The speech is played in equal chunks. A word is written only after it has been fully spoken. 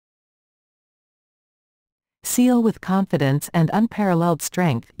Seal with confidence and unparalleled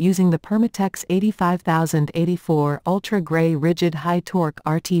strength using the Permatex 85084 Ultra Gray Rigid High Torque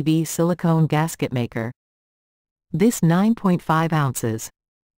RTV Silicone Gasket Maker. This 9.5 ounces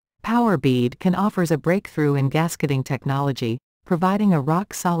Powerbead Can offers a breakthrough in gasketing technology, providing a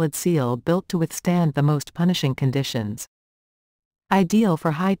rock-solid seal built to withstand the most punishing conditions. Ideal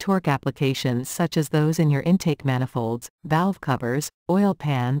for high-torque applications such as those in your intake manifolds, valve covers, oil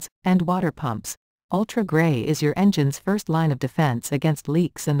pans, and water pumps, Ultra Gray is your engine's first line of defense against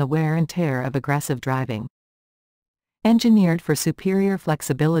leaks and the wear and tear of aggressive driving. Engineered for superior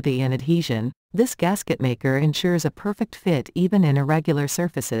flexibility and adhesion, this gasket maker ensures a perfect fit even in irregular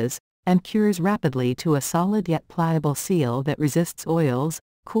surfaces, and cures rapidly to a solid yet pliable seal that resists oils,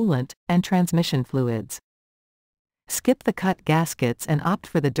 coolant, and transmission fluids. Skip the cut gaskets and opt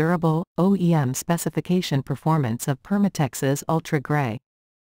for the durable, OEM specification performance of Permatex's Ultra Gray.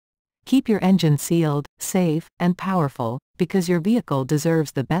 Keep your engine sealed, safe, and powerful, because your vehicle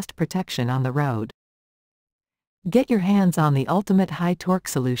deserves the best protection on the road. Get your hands on the ultimate high-torque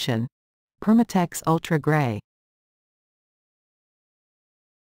solution, Permatex Ultra Gray.